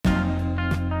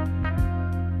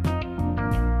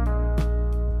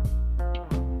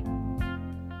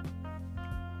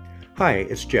Hi,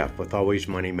 it's Jeff with Always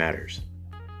Money Matters.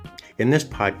 In this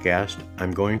podcast,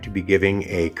 I'm going to be giving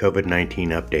a COVID-19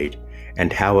 update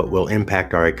and how it will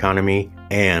impact our economy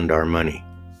and our money.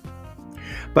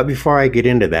 But before I get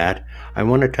into that, I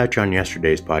want to touch on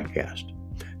yesterday's podcast.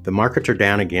 The markets are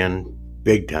down again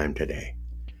big time today.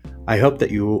 I hope that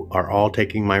you are all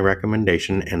taking my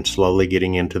recommendation and slowly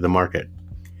getting into the market.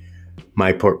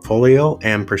 My portfolio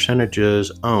and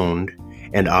percentages owned,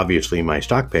 and obviously my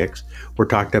stock picks, were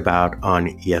talked about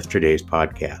on yesterday's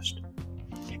podcast.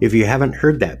 If you haven't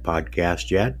heard that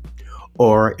podcast yet,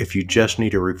 or if you just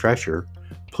need a refresher,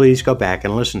 please go back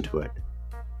and listen to it.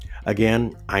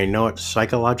 Again, I know it's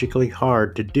psychologically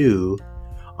hard to do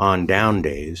on down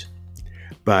days,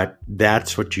 but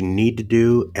that's what you need to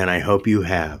do, and I hope you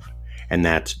have. And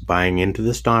that's buying into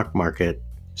the stock market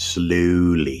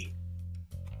slowly.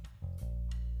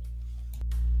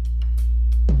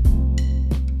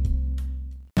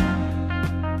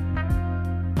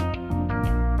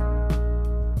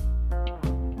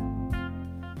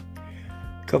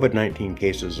 COVID-19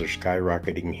 cases are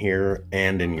skyrocketing here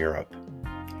and in Europe.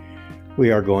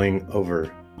 We are going over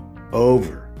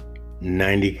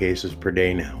 90 cases per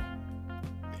day now.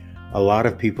 A lot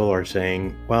of people are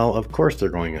saying, well, of course they're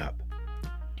going up.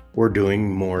 We're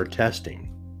doing more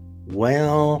testing.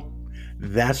 Well,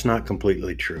 that's not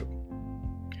completely true.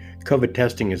 COVID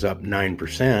testing is up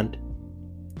 9%,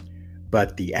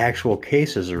 but the actual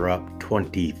cases are up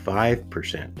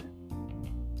 25%.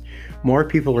 More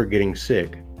people are getting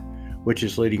sick, which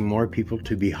is leading more people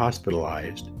to be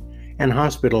hospitalized, and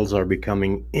hospitals are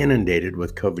becoming inundated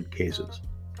with COVID cases.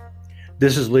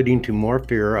 This is leading to more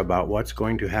fear about what's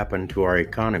going to happen to our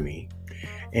economy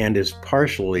and is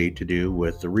partially to do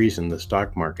with the reason the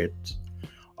stock markets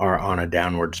are on a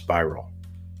downward spiral.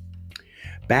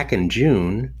 Back in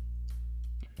June,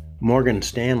 Morgan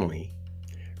Stanley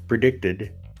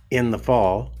predicted in the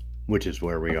fall, which is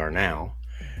where we are now,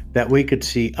 that we could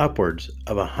see upwards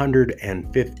of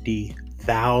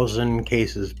 150,000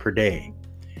 cases per day,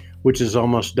 which is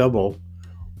almost double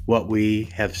what we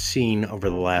have seen over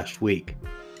the last week.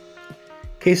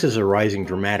 Cases are rising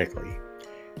dramatically,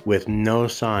 with no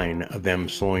sign of them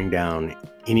slowing down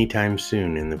anytime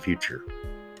soon in the future.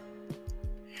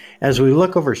 As we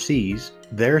look overseas,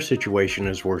 their situation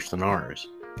is worse than ours,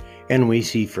 and we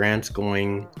see France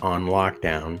going on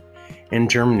lockdown and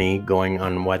Germany going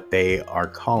on what they are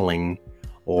calling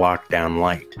lockdown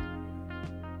light.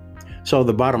 So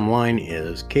the bottom line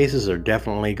is cases are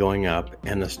definitely going up,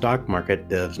 and the stock market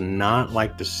does not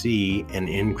like to see an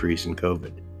increase in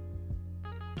COVID.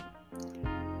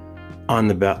 On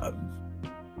the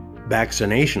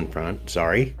vaccination front,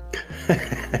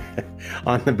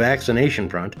 on the vaccination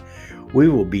front, we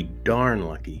will be darn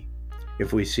lucky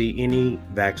if we see any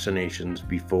vaccinations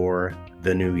before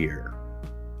the new year.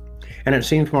 And it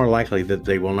seems more likely that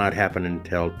they will not happen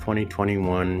until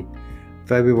 2021,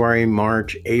 February,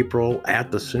 March, April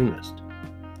at the soonest.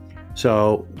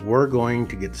 So we're going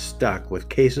to get stuck with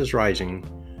cases rising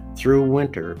through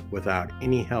winter without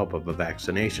any help of a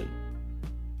vaccination.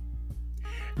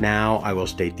 Now I will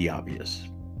state the obvious.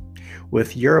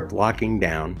 With Europe locking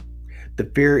down, the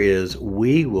fear is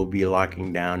we will be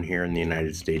locking down here in the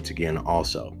United States again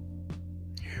also.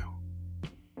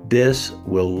 This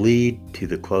will lead to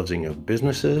the closing of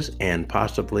businesses and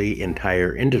possibly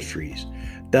entire industries,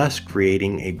 thus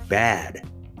creating a bad,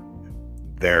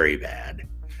 very bad,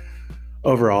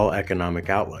 overall economic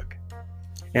outlook,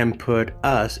 and put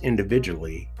us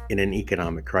individually in an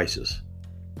economic crisis.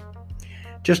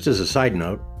 Just as a side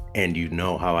note, and you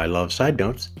know how I love side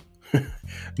notes,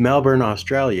 Melbourne,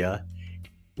 Australia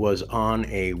was on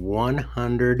a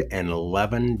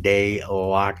 111-day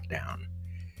lockdown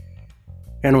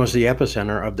and was the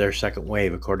epicenter of their second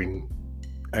wave,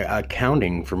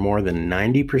 accounting for more than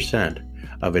 90%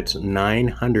 of its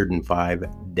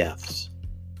 905 deaths.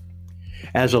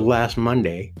 As of last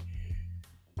Monday,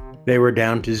 they were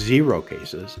down to 0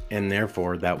 cases, and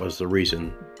therefore that was the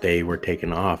reason they were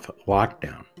taken off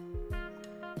lockdown.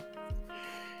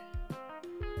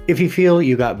 If you feel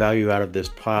you got value out of this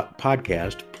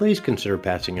podcast, please consider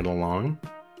passing it along.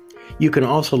 You can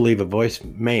also leave a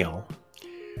voicemail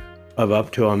of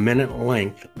up to a minute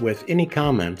length with any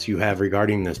comments you have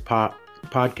regarding this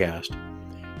podcast,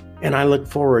 and I look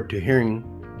forward to hearing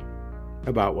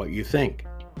about what you think.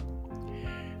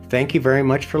 Thank you very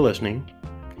much for listening,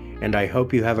 and I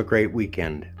hope you have a great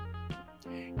weekend.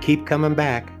 Keep coming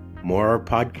back. More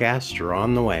podcasts are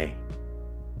on the way.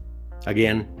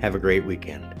 Again, have a great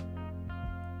weekend.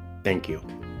 Thank you.